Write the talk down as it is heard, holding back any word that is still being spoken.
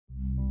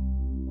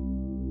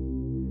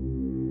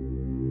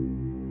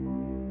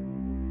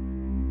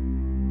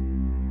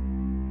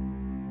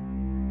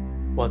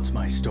What's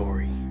my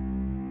story?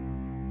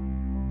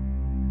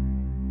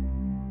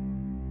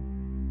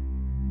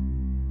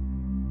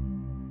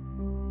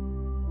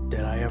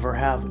 Did I ever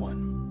have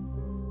one?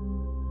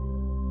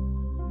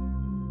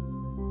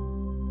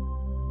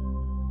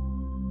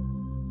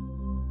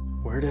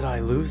 Where did I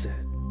lose it?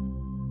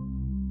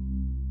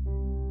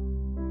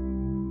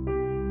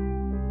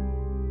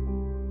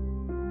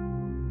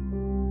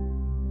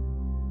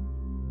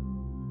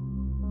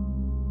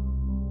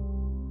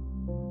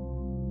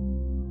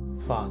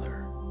 Father.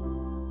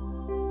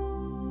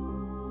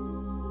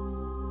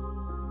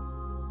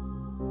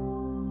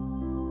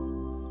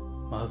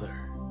 Mother.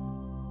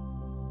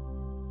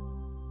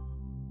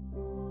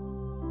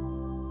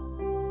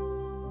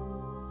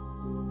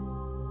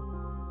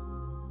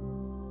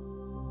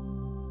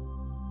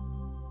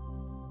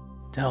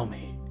 Tell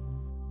me,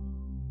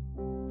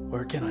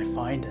 where can I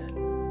find it?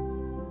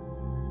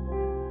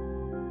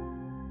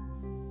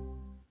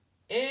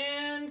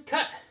 And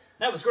cut.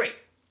 That was great.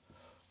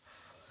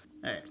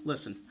 Hey,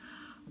 listen.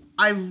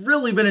 I've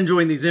really been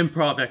enjoying these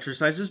improv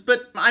exercises,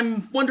 but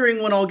I'm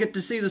wondering when I'll get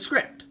to see the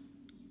script.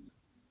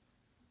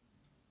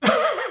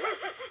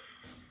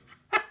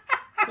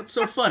 What's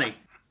so funny?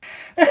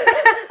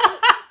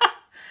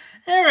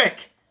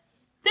 Eric,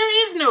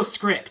 there is no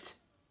script.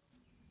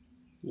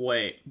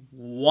 Wait,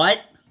 what?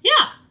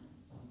 Yeah.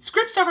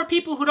 Scripts are for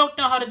people who don't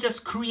know how to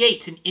just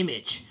create an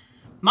image.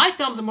 My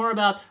films are more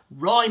about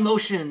raw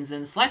emotions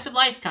and slice of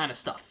life kind of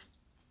stuff.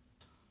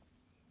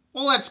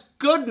 Well, that's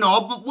good and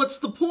all, but what's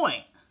the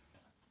point?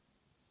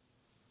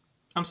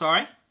 I'm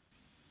sorry?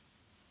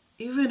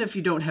 Even if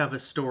you don't have a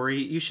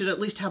story, you should at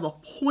least have a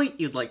point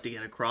you'd like to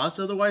get across,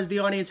 otherwise the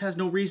audience has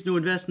no reason to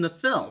invest in the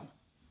film.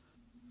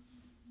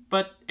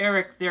 But,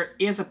 Eric, there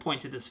is a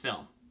point to this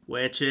film.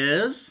 Which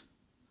is?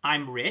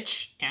 I'm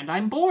rich and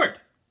I'm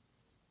bored.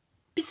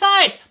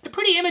 Besides, the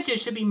pretty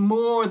images should be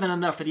more than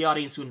enough for the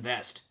audience to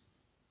invest.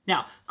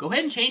 Now, go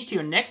ahead and change to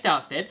your next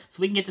outfit so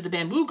we can get to the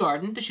bamboo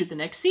garden to shoot the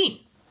next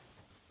scene.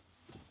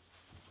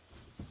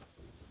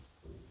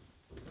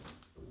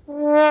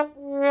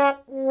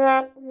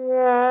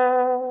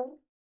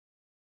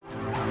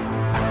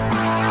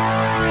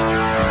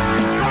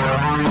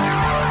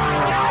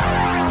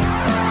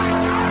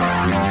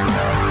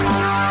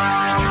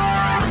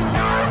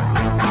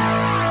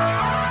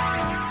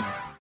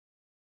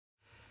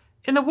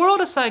 In the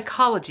world of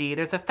psychology,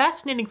 there's a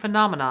fascinating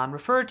phenomenon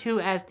referred to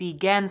as the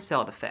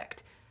Ganzfeld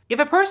effect. If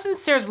a person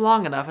stares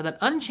long enough at an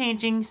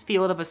unchanging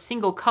field of a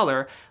single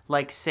color,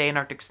 like say an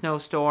Arctic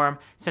snowstorm,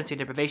 sensory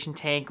deprivation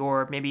tank,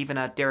 or maybe even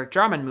a Derek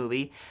Jarman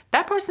movie,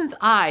 that person's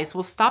eyes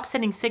will stop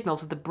sending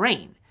signals to the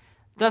brain,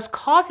 thus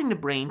causing the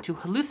brain to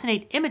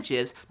hallucinate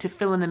images to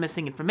fill in the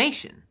missing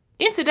information.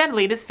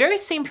 Incidentally, this very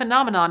same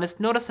phenomenon is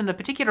noticed in a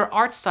particular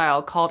art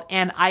style called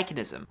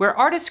aniconism, where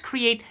artists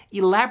create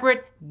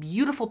elaborate,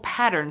 beautiful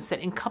patterns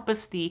that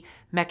encompass the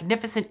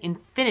magnificent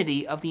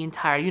infinity of the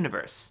entire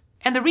universe.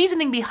 And the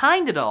reasoning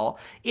behind it all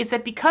is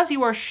that because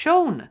you are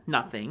shown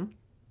nothing,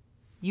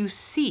 you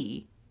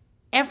see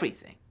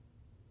everything.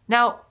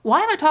 Now,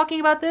 why am I talking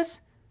about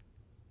this?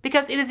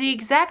 Because it is the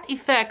exact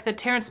effect that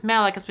Terrence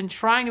Malick has been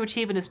trying to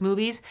achieve in his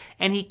movies,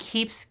 and he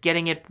keeps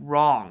getting it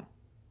wrong.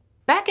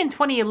 Back in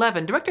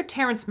 2011, director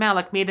Terrence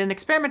Malick made an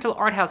experimental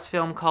art house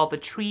film called The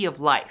Tree of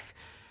Life,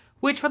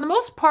 which for the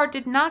most part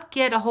did not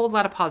get a whole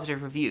lot of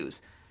positive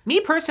reviews.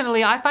 Me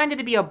personally, I find it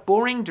to be a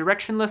boring,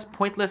 directionless,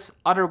 pointless,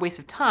 utter waste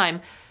of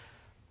time,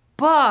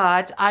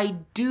 but I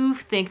do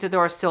think that there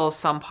are still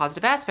some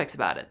positive aspects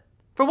about it.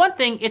 For one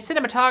thing, its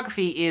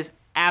cinematography is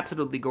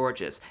absolutely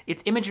gorgeous.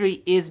 Its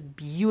imagery is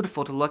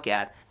beautiful to look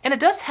at, and it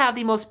does have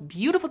the most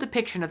beautiful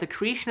depiction of the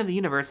creation of the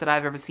universe that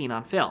I've ever seen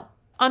on film.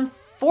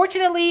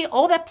 Unfortunately,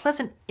 all that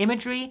pleasant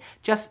imagery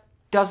just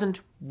doesn't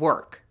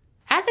work.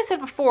 As I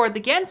said before,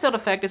 the Ganzfeld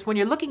effect is when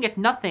you're looking at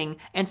nothing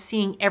and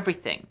seeing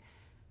everything.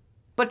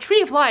 But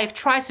Tree of Life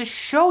tries to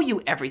show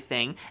you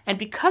everything, and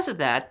because of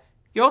that,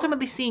 you're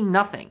ultimately seeing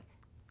nothing.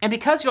 And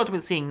because you're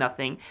ultimately seeing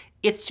nothing,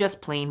 it's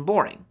just plain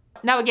boring.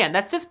 Now again,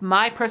 that's just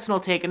my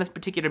personal take on this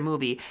particular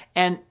movie,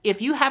 and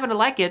if you happen to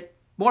like it,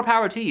 more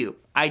power to you.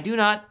 I do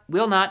not,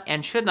 will not,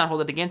 and should not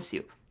hold it against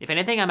you. If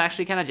anything, I'm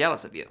actually kind of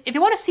jealous of you. If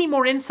you want to see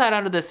more insight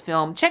onto this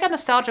film, check out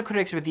Nostalgia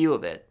Critic's review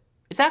of it.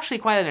 It's actually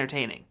quite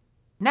entertaining.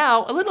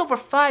 Now, a little over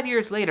 5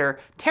 years later,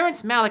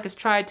 Terrence Malick has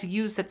tried to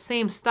use that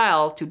same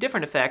style to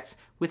different effects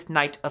with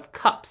Knight of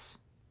Cups.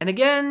 And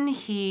again,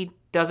 he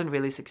doesn't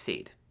really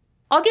succeed.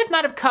 I'll give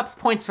Knight of Cups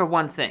points for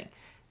one thing.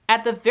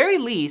 At the very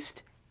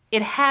least,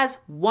 it has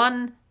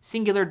one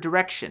singular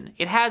direction.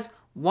 It has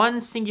one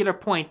singular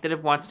point that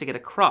it wants to get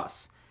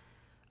across.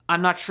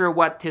 I'm not sure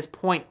what his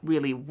point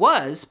really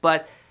was,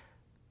 but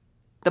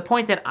the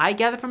point that I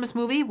gathered from this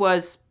movie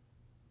was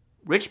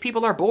rich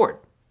people are bored.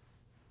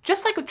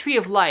 Just like with Tree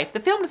of Life, the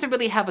film doesn't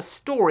really have a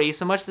story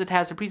so much as it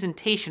has a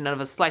presentation of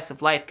a slice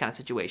of life kind of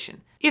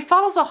situation. It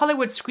follows a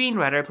Hollywood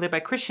screenwriter played by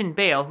Christian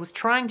Bale who's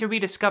trying to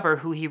rediscover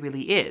who he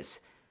really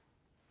is.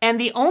 And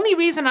the only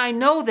reason I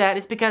know that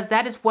is because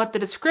that is what the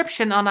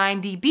description on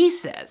IMDb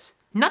says.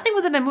 Nothing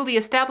within the movie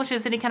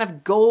establishes any kind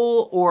of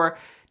goal or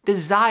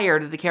desire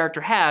that the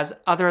character has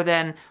other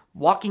than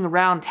walking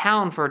around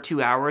town for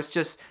 2 hours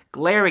just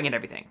glaring at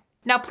everything.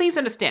 Now please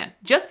understand,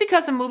 just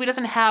because a movie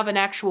doesn't have an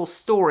actual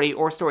story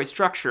or story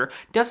structure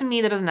doesn't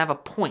mean it doesn't have a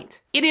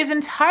point. It is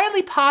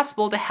entirely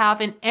possible to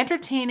have an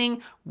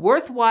entertaining,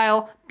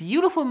 worthwhile,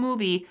 beautiful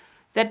movie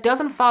that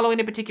doesn't follow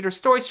any particular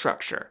story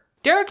structure.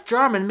 Derek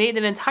Jarman made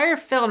an entire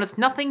film that's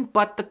nothing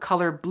but the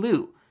color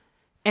blue,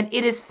 and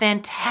it is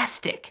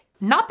fantastic.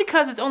 Not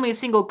because it's only a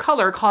single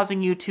color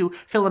causing you to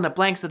fill in the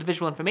blanks of the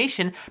visual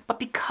information, but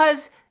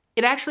because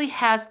it actually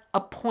has a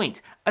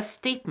point, a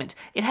statement.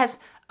 It has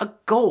a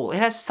goal. It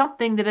has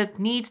something that it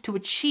needs to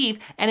achieve,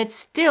 and it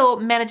still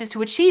manages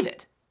to achieve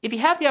it. If you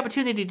have the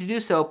opportunity to do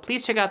so,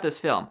 please check out this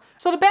film.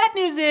 So the bad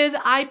news is,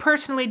 I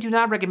personally do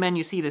not recommend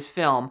you see this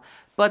film,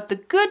 but the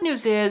good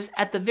news is,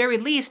 at the very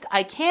least,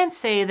 I can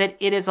say that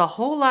it is a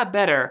whole lot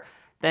better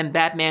than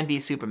Batman v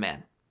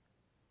Superman.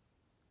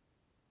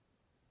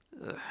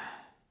 Ugh.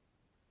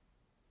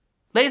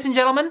 Ladies and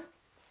gentlemen,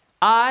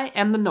 I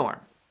am The Norm.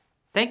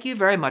 Thank you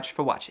very much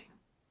for watching.